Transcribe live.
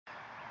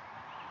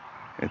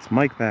It's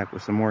Mike back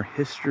with some more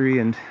history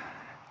and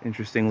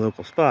interesting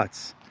local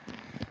spots.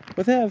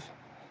 With Ev,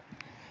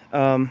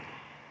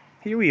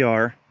 here we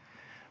are.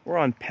 We're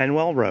on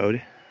Penwell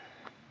Road,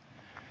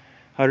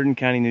 Hunterdon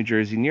County, New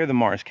Jersey, near the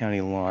Morris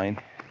County line,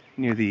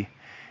 near the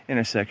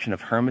intersection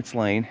of Hermit's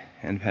Lane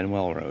and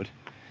Penwell Road.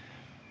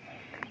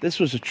 This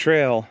was a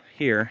trail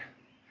here.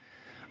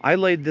 I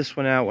laid this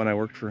one out when I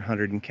worked for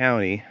Hunterdon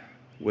County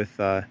with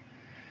Tom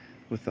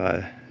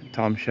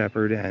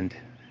Shepard and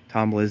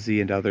Tom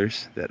Lizzie and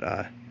others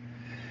that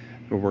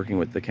were working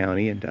with the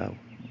county, and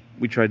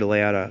we tried to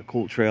lay out a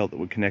cool trail that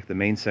would connect the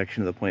main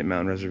section of the Point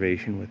Mountain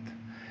Reservation with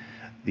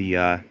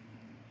the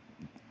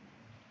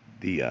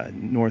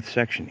north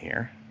section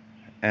here,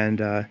 and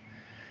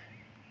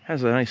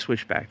has a nice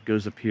switchback.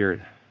 Goes up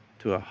here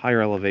to a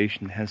higher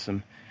elevation, has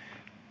some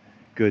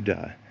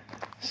good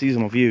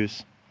seasonal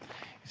views.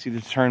 You see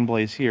the turn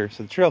blaze here,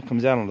 so the trail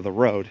comes out onto the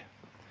road.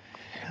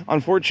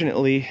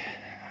 Unfortunately,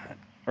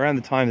 around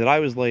the time that I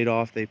was laid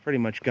off, they pretty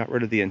much got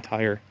rid of the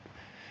entire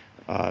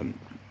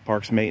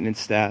parks maintenance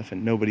staff,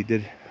 and nobody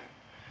did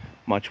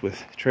much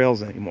with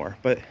trails anymore.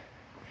 But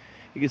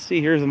you can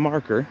see here's a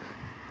marker.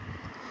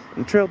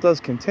 And the trail does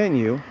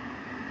continue.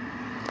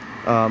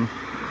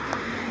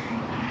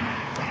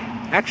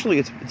 Actually,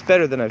 it's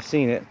better than I've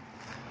seen it.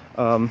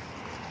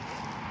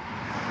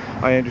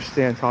 I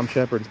understand Tom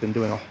Shepard's been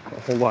doing a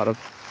whole lot of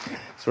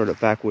sort of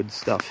backwoods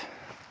stuff.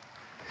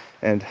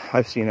 And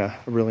I've seen a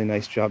really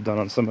nice job done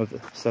on some of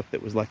the stuff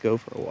that was let go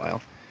for a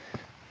while.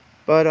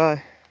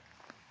 But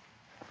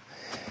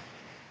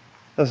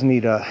does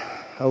need a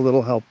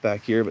little help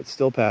back here, but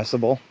still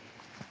passable.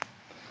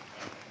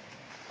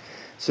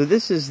 So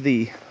this is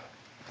the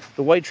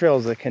White Trail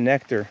is the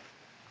connector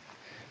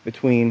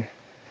between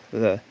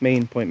the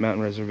main Point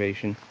Mountain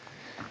Reservation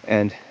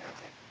and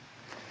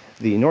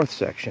the north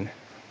section.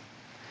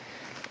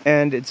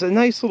 And it's a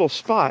nice little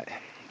spot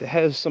that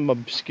has some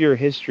obscure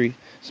history,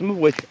 some of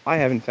which I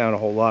haven't found a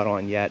whole lot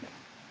on yet.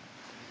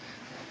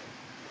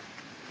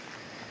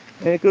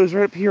 And it goes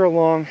right up here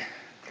along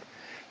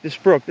this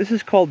brook. This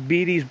is called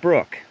Beatty's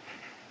Brook.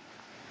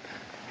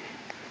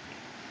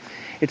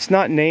 It's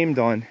not named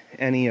on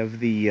any of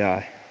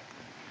the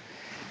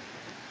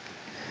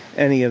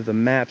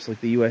maps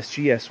like the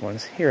USGS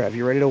ones. Here, have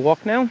you ready to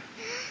walk now?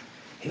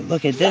 Hey,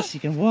 look at this, you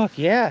can walk.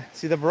 Yeah,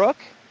 see the brook?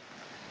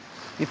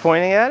 You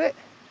pointing at it?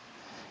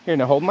 Here,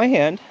 now hold my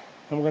hand,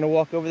 and we're gonna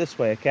walk over this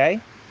way,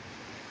 okay?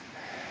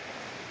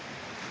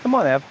 Come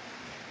on, Ev.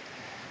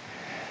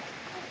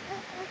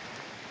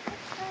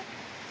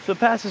 So it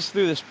passes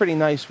through this pretty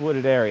nice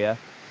wooded area,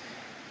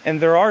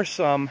 and there are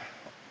some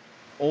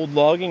old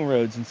logging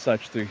roads and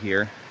such through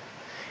here.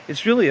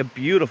 It's really a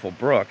beautiful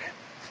brook,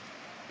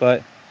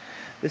 but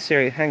this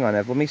area, hang on,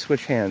 Ev, let me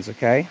switch hands,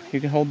 okay?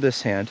 You can hold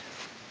this hand.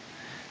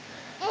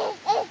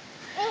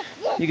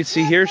 You can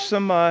see here's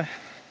some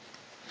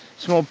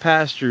old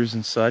pastures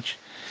and such.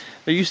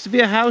 There used to be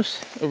a house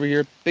over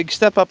here. Big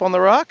step up on the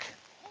rock.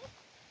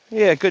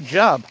 Yeah, good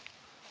job.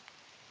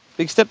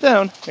 Big step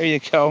down. There you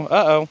go.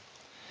 Uh-oh.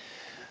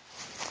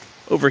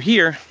 Over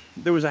here,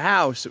 there was a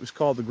house. It was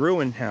called the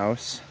Gruen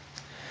House.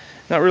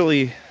 Not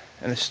really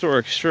an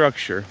historic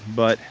structure,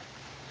 but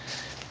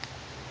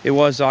it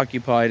was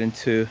occupied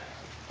into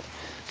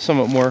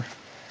somewhat more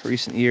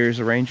recent years.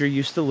 A ranger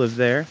used to live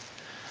there.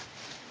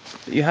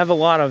 But you have a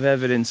lot of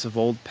evidence of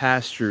old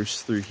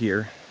pastures through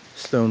here,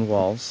 stone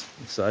walls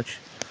and such.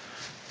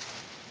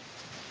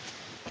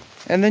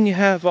 And then you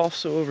have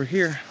also over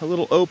here a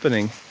little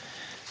opening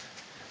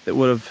that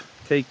would have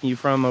taken you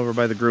from over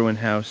by the Gruen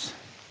House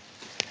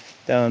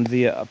down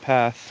via a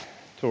path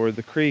toward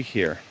the creek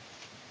here.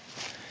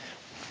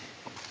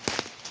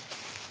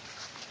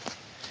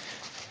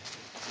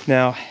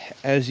 Now,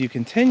 as you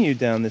continue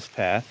down this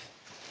path,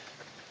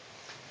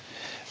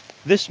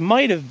 this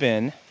might have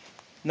been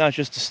not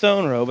just a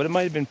stone row, but it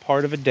might have been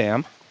part of a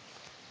dam.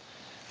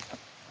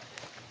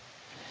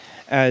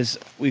 As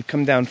we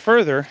come down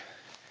further,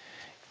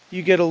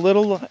 you get a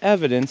little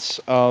evidence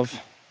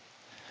of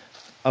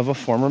a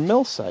former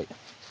mill site.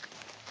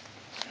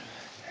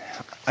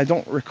 I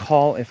don't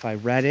recall if I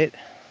read it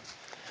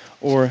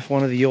or if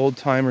one of the old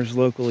timers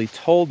locally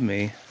told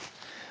me,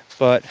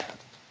 but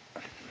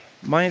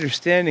my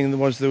understanding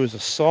was there was a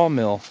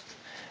sawmill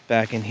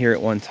back in here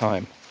at one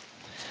time.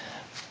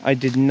 I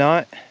did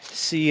not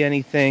see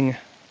anything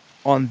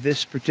on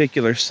this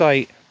particular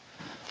site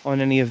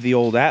on any of the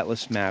old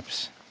atlas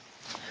maps,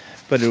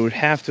 but it would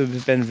have to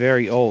have been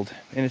very old.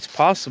 And it's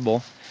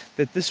possible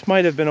that this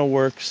might have been a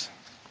works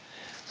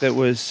that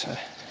was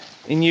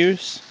in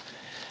use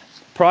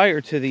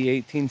prior to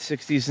the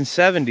 1860s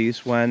and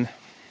 70s when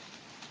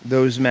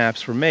those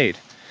maps were made.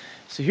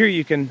 So here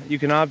you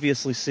can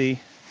obviously see,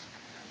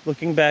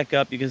 looking back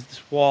up, because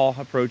this wall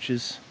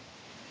approaches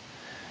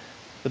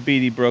the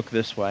Beatty Brook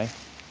this way.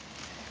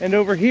 And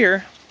over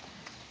here,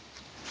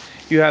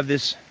 you have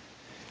this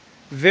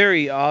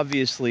very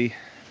obviously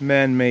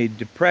man-made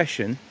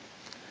depression.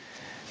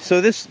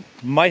 So this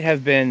might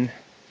have been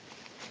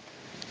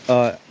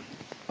a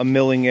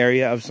milling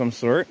area of some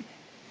sort.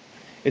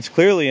 It's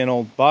clearly an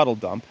old bottle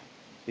dump.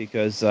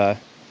 because there's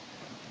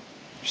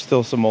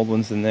still some old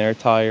ones in there,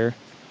 tire.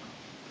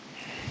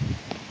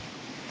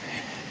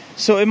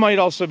 So it might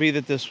also be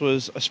that this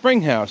was a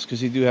spring house,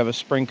 because you do have a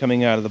spring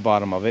coming out of the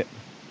bottom of it.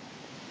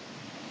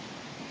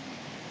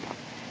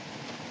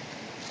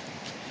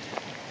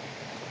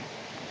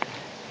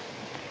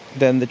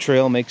 Then the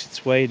trail makes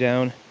its way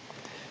down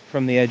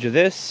from the edge of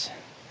this.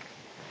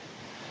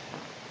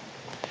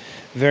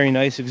 Very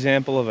nice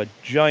example of a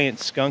giant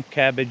skunk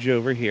cabbage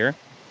over here.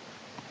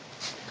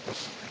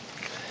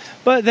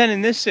 But then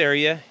in this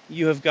area,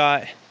 you have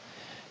got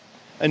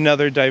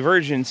another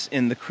divergence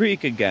in the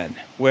creek again,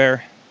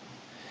 where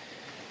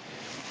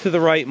to the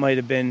right might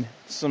have been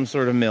some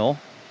sort of mill,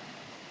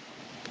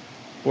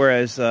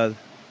 whereas the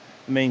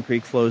main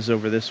creek flows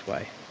over this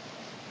way.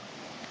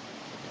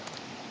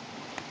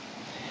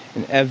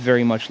 And Ev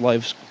very much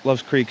loves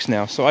creeks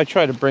now, so I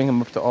try to bring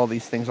him up to all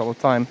these things all the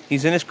time.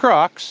 He's in his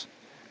Crocs,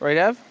 right,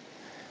 Ev?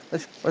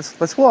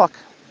 Let's walk.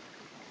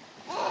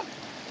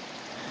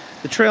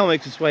 The trail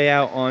makes its way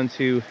out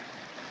onto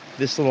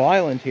this little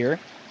island here,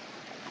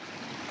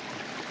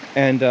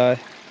 and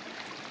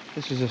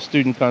this is a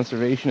Student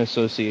Conservation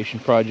Association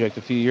project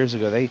a few years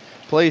ago. They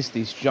placed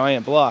these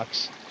giant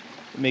blocks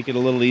to make it a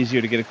little easier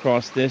to get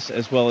across this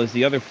as well as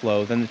the other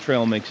flow. Then the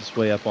trail makes its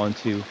way up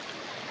onto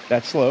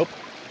that slope,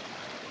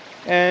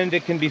 and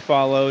it can be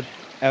followed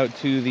out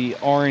to the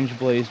orange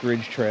blazed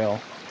ridge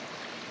trail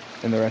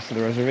and the rest of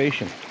the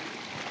reservation.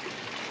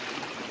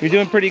 You're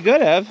doing pretty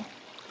good, Ev.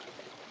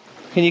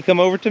 Can you come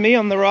over to me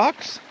on the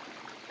rocks?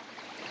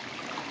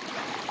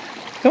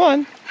 Come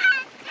on.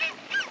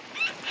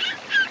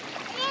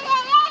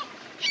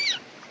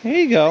 There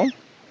you go.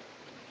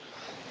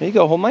 There you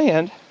go, hold my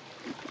hand.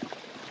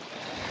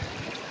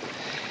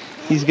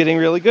 He's getting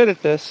really good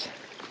at this.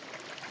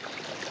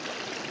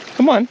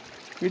 Come on,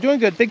 you're doing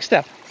good. Big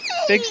step.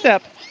 Big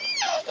step.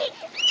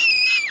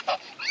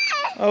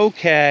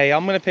 Okay,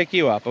 I'm gonna pick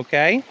you up,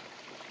 okay?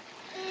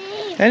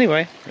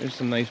 Anyway, there's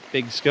some nice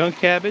big skunk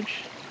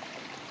cabbage.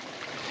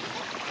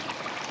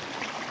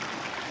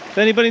 If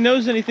anybody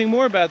knows anything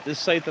more about this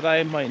site that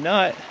I might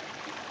not,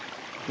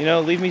 you know,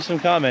 leave me some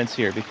comments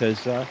here,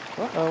 because,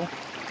 uh-oh,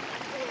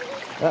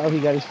 he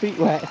got his feet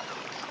wet.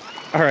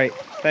 All right,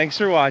 thanks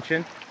for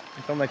watching.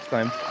 Until next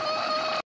time.